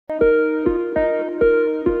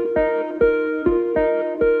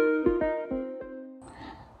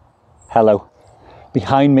Hello,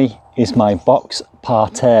 behind me is my box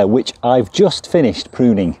parterre, which I've just finished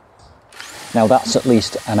pruning. Now that's at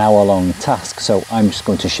least an hour-long task, so I'm just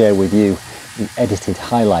going to share with you the edited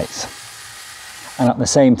highlights and at the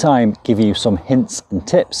same time give you some hints and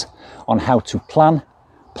tips on how to plan,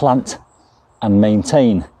 plant and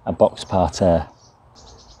maintain a box parterre.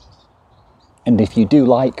 And if you do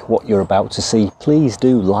like what you're about to see, please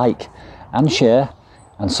do like and share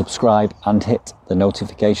and subscribe and hit the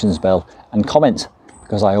notifications bell and comment,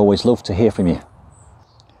 because I always love to hear from you.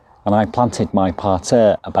 And I planted my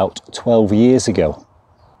parterre about 12 years ago.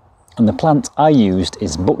 And the plant I used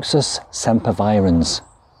is Buxus Sempervirens.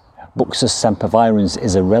 Buxus Sempervirens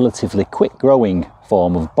is a relatively quick growing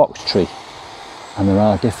form of box tree. And there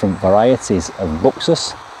are different varieties of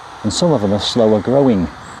Buxus, and some of them are slower growing.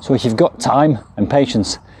 So if you've got time and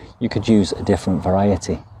patience, you could use a different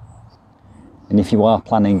variety. And if you are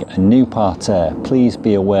planning a new parterre, please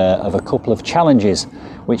be aware of a couple of challenges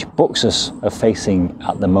which Buxus are facing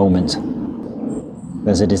at the moment.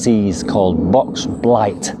 There's a disease called box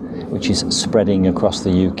blight, which is spreading across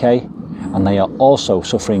the UK, and they are also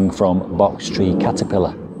suffering from box tree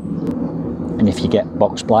caterpillar. And if you get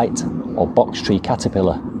box blight or box tree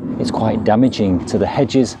caterpillar, it's quite damaging to the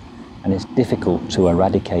hedges and it's difficult to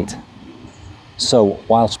eradicate. So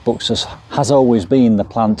whilst Buxus has always been the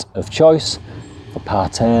plant of choice for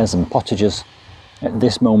parterres and potages, at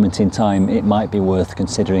this moment in time it might be worth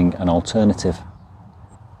considering an alternative.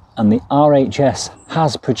 And the RHS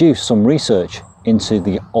has produced some research into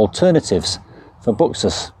the alternatives for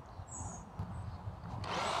Buxus.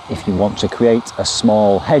 If you want to create a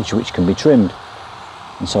small hedge which can be trimmed,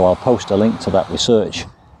 and so I'll post a link to that research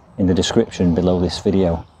in the description below this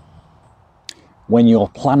video. When you're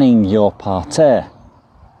planning your parterre,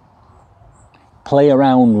 play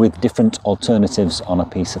around with different alternatives on a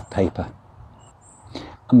piece of paper.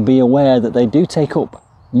 And be aware that they do take up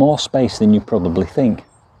more space than you probably think.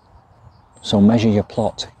 So measure your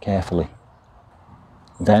plot carefully.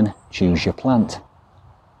 Then choose your plant.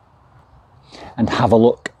 And have a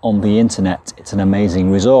look on the internet. It's an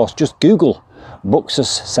amazing resource. Just Google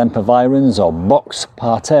Buxus Sempervirens or box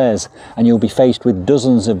parterres and you'll be faced with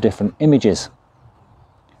dozens of different images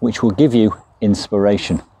which will give you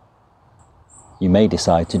inspiration. You may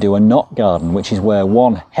decide to do a knot garden, which is where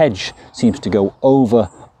one hedge seems to go over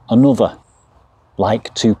another,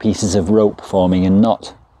 like two pieces of rope forming a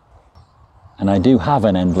knot. And I do have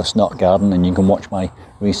an endless knot garden, and you can watch my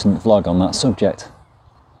recent vlog on that subject.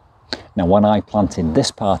 Now, when I planted this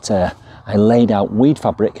parterre, I laid out weed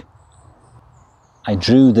fabric. I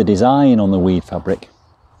drew the design on the weed fabric.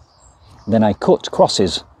 Then I cut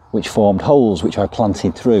crosses which formed holes which I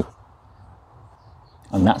planted through.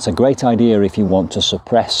 And that's a great idea if you want to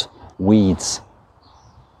suppress weeds.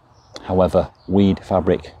 However, weed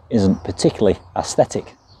fabric isn't particularly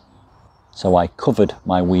aesthetic, so I covered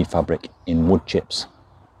my weed fabric in wood chips.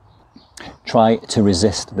 Try to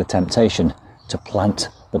resist the temptation to plant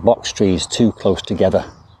the box trees too close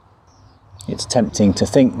together. It's tempting to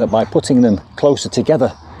think that by putting them closer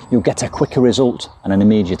together, you'll get a quicker result and an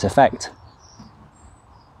immediate effect.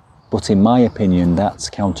 But in my opinion, that's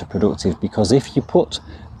counterproductive, because if you put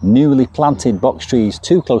newly planted box trees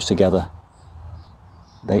too close together,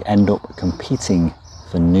 they end up competing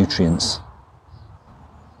for nutrients.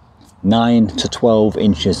 9 to 12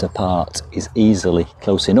 inches apart is easily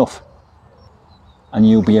close enough, and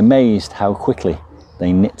you'll be amazed how quickly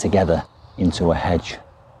they knit together into a hedge.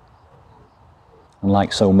 And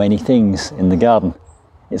like so many things in the garden,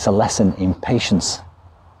 it's a lesson in patience.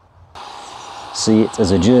 See it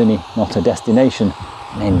as a journey, not a destination,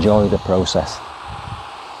 and enjoy the process.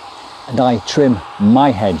 And I trim my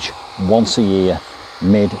hedge once a year,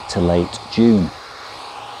 mid to late June.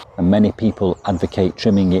 And many people advocate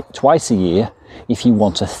trimming it twice a year if you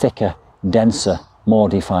want a thicker, denser, more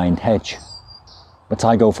defined hedge. But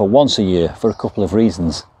I go for once a year for a couple of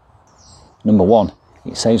reasons. Number one,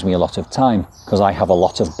 it saves me a lot of time because I have a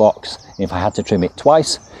lot of box. If I had to trim it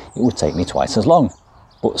twice, it would take me twice as long.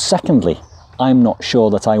 But secondly, I'm not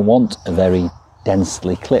sure that I want a very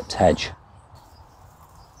densely clipped hedge,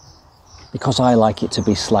 because I like it to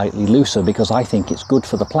be slightly looser, because I think it's good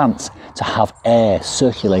for the plants to have air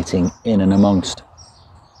circulating in and amongst.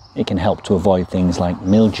 It can help to avoid things like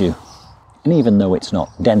mildew, and even though it's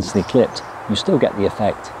not densely clipped, you still get the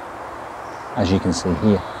effect, as you can see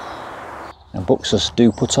here. Now, Buxus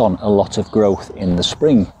do put on a lot of growth in the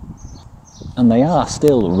spring, and they are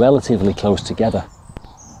still relatively close together.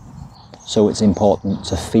 So it's important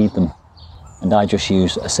to feed them. and I just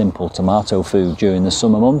use a simple tomato food during the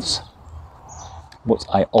summer months, but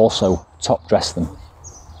I also top dress them.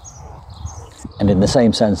 And in the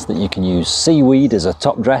same sense that you can use seaweed as a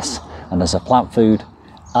top dress and as a plant food,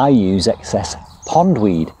 I use excess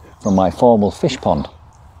pondweed from my formal fish pond,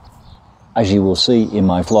 as you will see in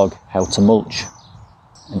my vlog how to mulch.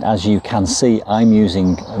 And as you can see, I'm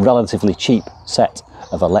using a relatively cheap set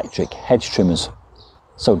of electric hedge trimmers.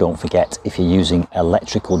 So don't forget, if you're using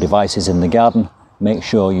electrical devices in the garden, make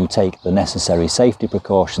sure you take the necessary safety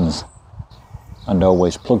precautions and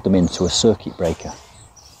always plug them into a circuit breaker.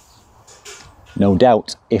 No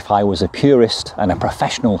doubt, if I was a purist and a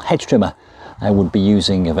professional hedge trimmer, I would be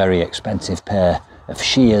using a very expensive pair of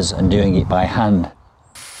shears and doing it by hand.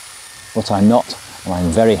 But I'm not, and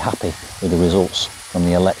I'm very happy with the results from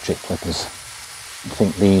the electric clippers. I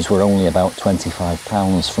think these were only about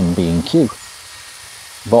 £25 from B&Q.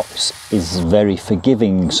 Box is very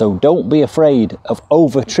forgiving, so don't be afraid of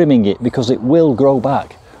over trimming it, because it will grow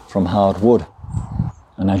back from hard wood.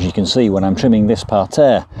 And as you can see, when I'm trimming this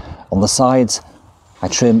parterre, on the sides I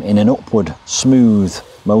trim in an upward smooth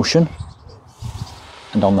motion,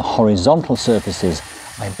 and on the horizontal surfaces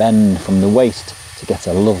I bend from the waist to get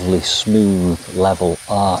a lovely smooth level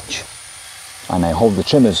arch, and I hold the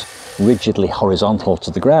trimmers rigidly horizontal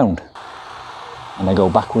to the ground, and I go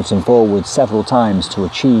backwards and forwards several times to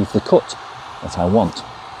achieve the cut that I want.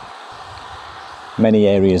 Many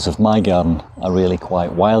areas of my garden are really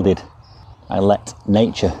quite wilded. I let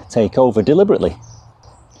nature take over deliberately.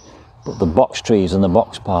 But the box trees and the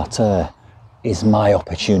box parterre is my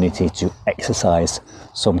opportunity to exercise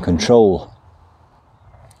some control.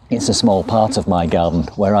 It's a small part of my garden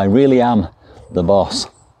where I really am the boss.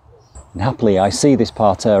 And happily I see this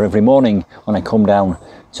parterre every morning when I come down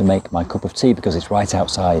to make my cup of tea, because it's right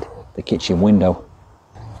outside the kitchen window.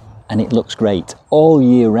 And it looks great all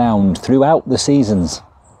year round, throughout the seasons.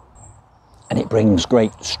 And it brings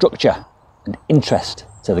great structure and interest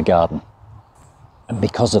to the garden. And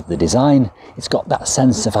because of the design, it's got that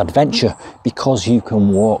sense of adventure, because you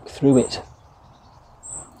can walk through it.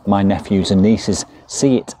 My nephews and nieces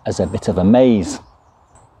see it as a bit of a maze.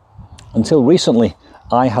 Until recently,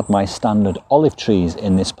 I had my standard olive trees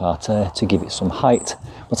in this parterre to give it some height,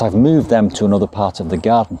 but I've moved them to another part of the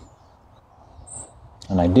garden.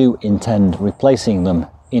 And I do intend replacing them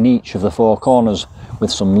in each of the four corners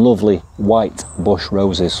with some lovely white bush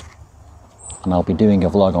roses. And I'll be doing a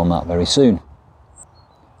vlog on that very soon.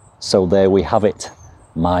 So there we have it,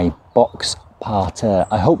 my box parterre.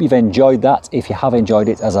 I hope you've enjoyed that. If you have enjoyed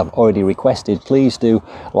it, as I've already requested, please do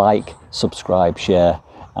like, subscribe, share,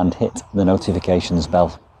 and hit the notifications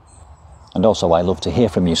bell. And also, I love to hear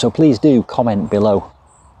from you, so please do comment below.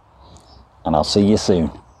 And I'll see you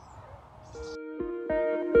soon.